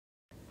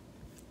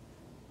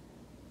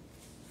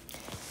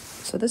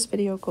So this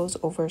video goes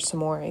over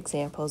some more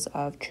examples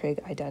of trig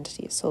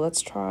identities. So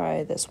let's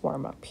try this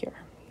warm up here.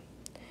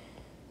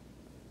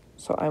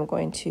 So I'm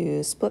going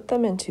to split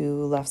them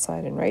into left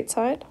side and right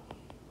side.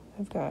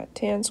 I've got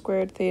tan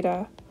squared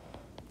theta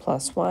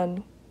plus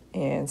 1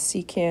 and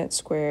secant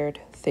squared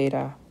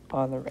theta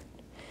on the right.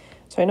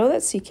 So I know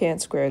that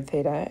secant squared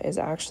theta is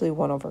actually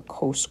 1 over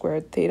cos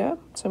squared theta.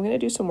 So I'm going to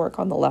do some work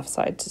on the left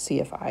side to see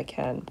if I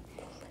can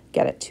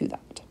get it to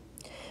that.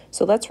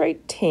 So let's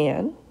write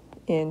tan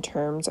in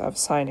terms of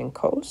sine and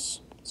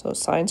cos. So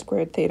sine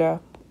squared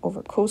theta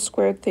over cos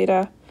squared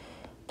theta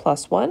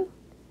plus 1.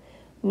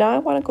 Now I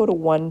want to go to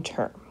one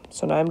term.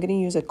 So now I'm going to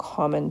use a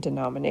common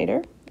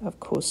denominator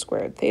of cos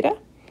squared theta.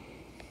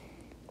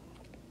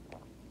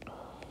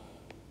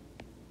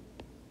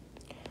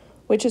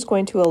 Which is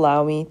going to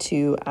allow me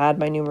to add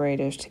my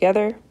numerators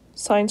together.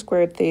 Sine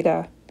squared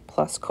theta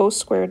plus cos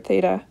squared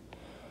theta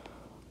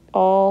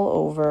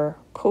all over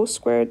cos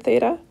squared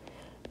theta.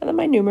 And then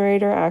my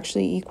numerator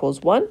actually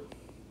equals 1.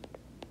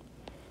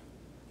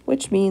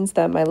 Which means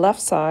that my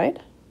left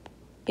side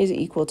is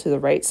equal to the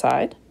right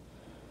side,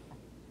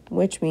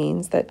 which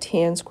means that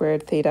tan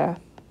squared theta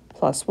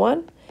plus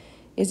 1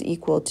 is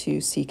equal to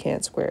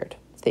secant squared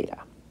theta.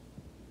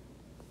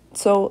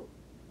 So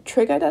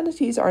trig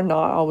identities are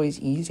not always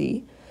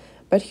easy,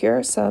 but here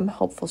are some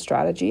helpful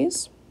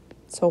strategies.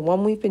 So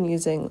one we've been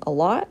using a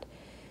lot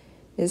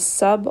is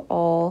sub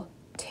all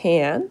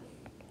tan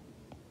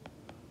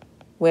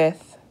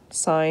with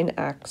sine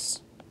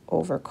x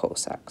over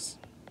cos x.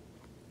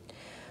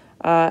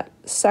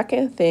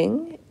 Second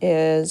thing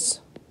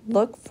is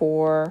look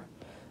for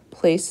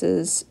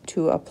places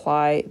to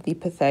apply the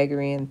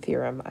Pythagorean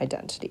theorem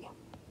identity.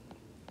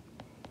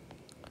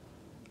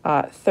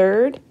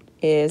 Third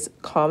is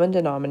common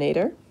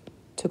denominator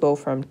to go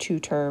from 2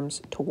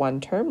 terms to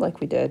 1 term like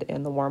we did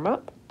in the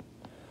warm-up.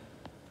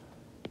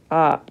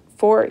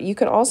 You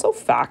can also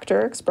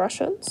factor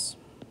expressions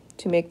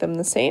to make them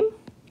the same.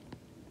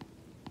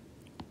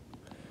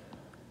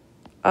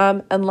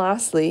 And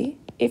lastly,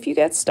 if you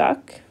get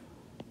stuck,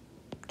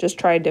 just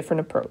try a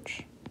different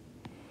approach.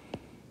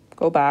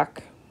 Go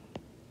back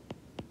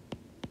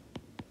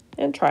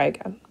and try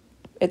again.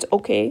 It's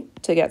okay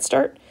to get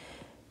stuck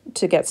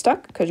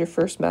because your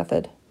first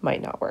method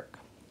might not work.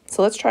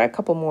 So let's try a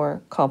couple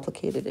more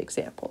complicated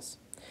examples.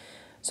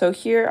 So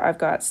here I've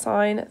got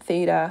sine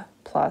theta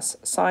plus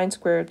sine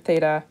squared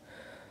theta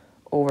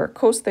over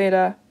cos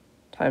theta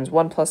times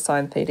 1 plus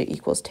sine theta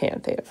equals tan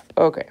theta.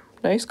 Okay,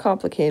 nice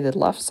complicated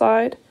left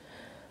side,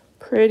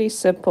 pretty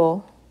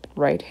simple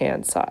right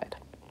hand side.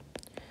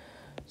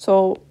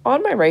 So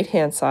on my right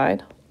hand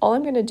side, all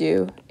I'm going to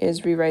do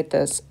is rewrite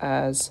this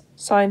as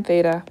sine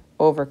theta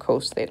over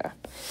cos theta.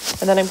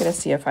 And then I'm going to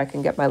see if I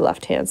can get my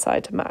left hand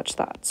side to match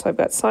that. So I've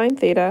got sine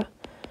theta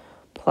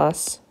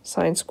plus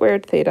sine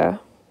squared theta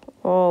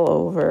all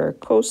over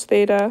cos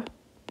theta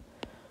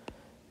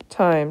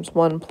times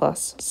 1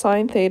 plus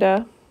sine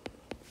theta.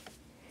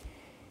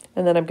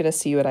 And then I'm going to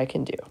see what I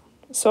can do.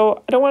 So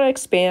I don't want to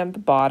expand the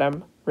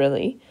bottom,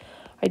 really.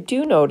 I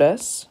do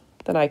notice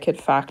that I could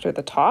factor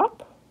the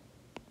top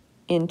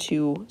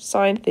into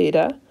sine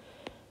theta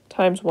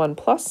times 1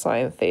 plus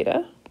sine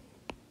theta.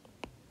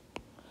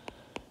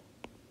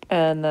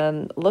 And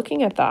then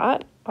looking at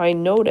that, I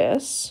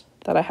notice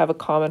that I have a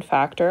common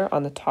factor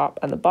on the top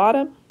and the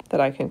bottom that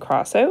I can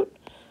cross out,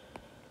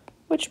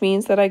 which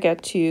means that I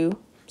get to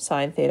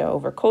sine theta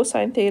over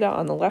cosine theta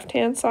on the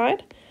left-hand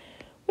side,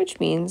 which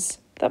means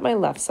that my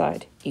left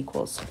side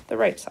equals the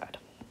right side.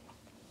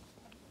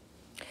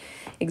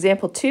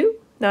 Example 2,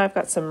 now I've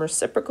got some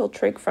reciprocal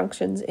trig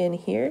functions in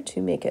here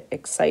to make it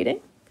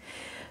exciting.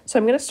 So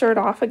I'm going to start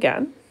off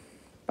again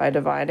by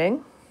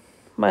dividing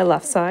my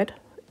left side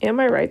and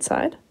my right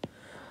side.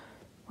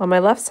 On my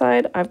left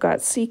side, I've got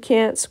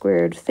secant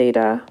squared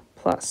theta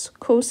plus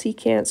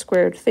cosecant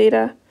squared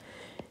theta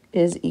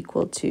is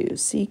equal to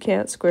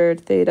secant squared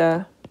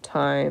theta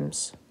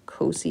times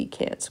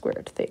cosecant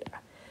squared theta.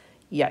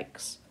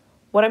 Yikes.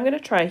 What I'm going to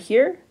try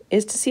here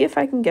is to see if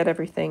I can get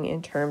everything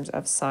in terms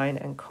of sine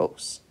and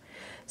cos.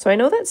 So I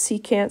know that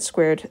secant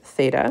squared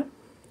theta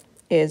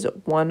is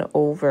 1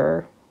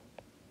 over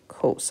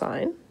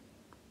cosine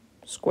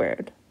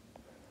squared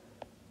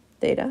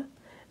theta.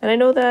 And I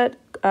know that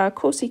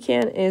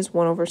cosecant is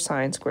 1 over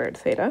sine squared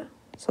theta,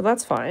 so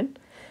that's fine.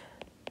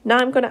 Now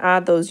I'm going to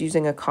add those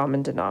using a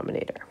common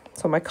denominator.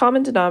 So my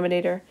common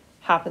denominator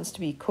happens to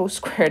be cos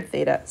squared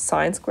theta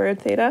sine squared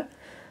theta.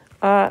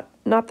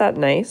 Not that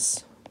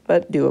nice,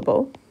 but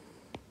doable.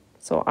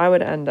 So I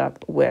would end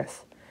up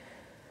with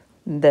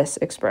this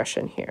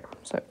expression here.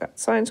 So I've got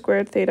sine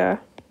squared theta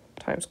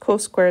times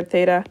cos squared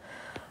theta.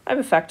 I've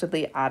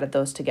effectively added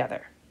those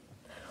together.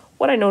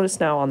 What I notice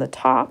now on the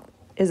top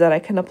is that I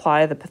can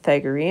apply the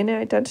Pythagorean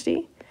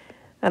identity,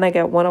 and I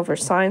get 1 over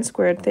sine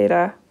squared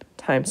theta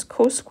times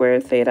cos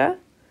squared theta,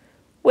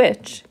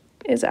 which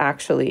is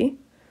actually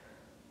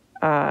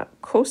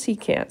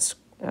cosecant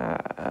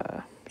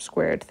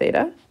squared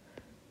theta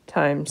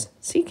times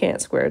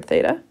secant squared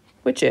theta,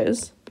 which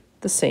is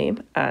the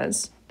same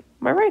as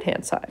my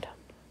right-hand side.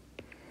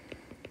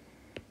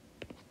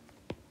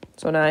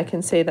 So now I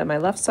can say that my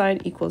left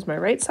side equals my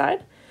right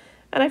side,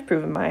 and I've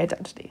proven my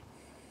identity.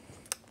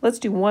 Let's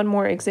do one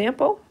more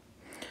example.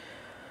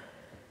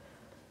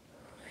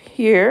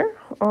 Here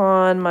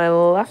on my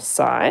left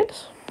side,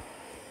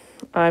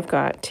 I've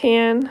got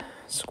tan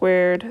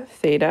squared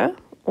theta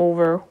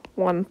over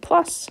 1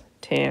 plus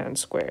tan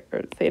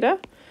squared theta.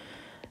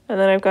 And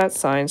then I've got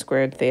sine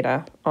squared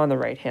theta on the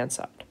right-hand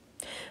side.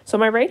 So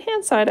my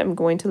right-hand side I'm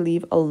going to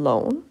leave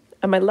alone.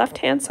 And my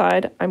left-hand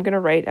side, I'm going to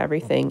write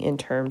everything in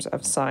terms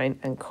of sine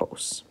and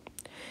cos.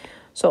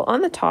 So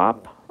on the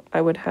top, I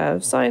would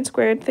have sine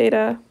squared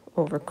theta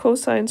over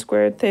cosine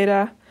squared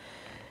theta.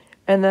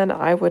 And then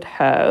I would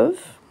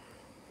have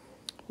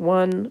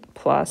 1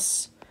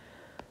 plus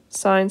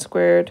sine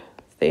squared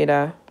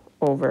theta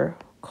over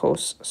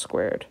cos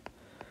squared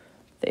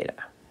theta.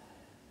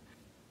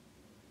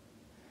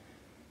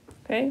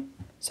 Okay,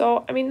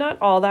 so I mean, not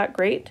all that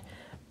great,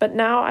 but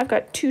now I've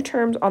got two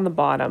terms on the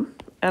bottom,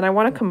 and I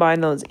want to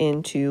combine those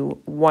into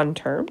one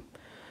term.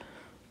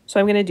 So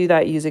I'm going to do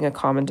that using a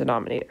common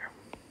denominator.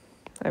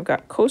 I've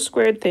got cos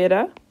squared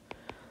theta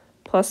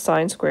plus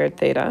sine squared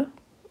theta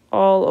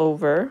all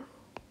over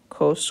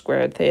cos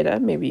squared theta.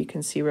 Maybe you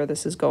can see where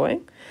this is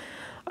going.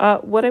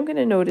 What I'm going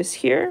to notice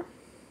here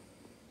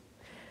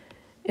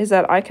is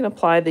that I can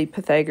apply the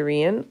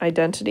Pythagorean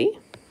identity.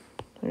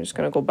 I'm just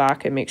going to go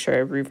back and make sure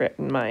I've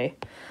rewritten my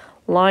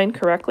line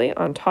correctly.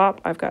 On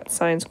top, I've got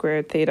sine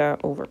squared theta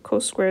over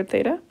cos squared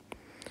theta.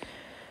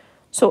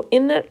 So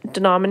in the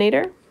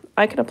denominator,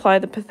 I can apply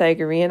the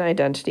Pythagorean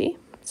identity.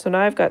 So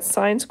now I've got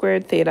sine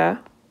squared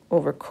theta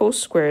over cos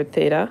squared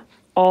theta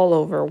all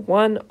over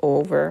 1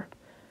 over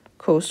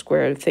cos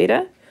squared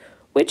theta,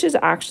 which is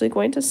actually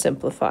going to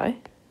simplify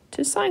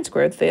to sine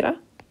squared theta,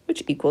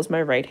 which equals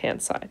my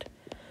right-hand side.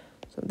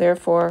 So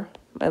therefore,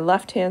 my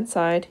left-hand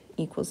side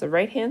equals the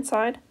right-hand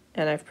side,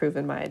 and I've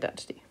proven my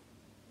identity.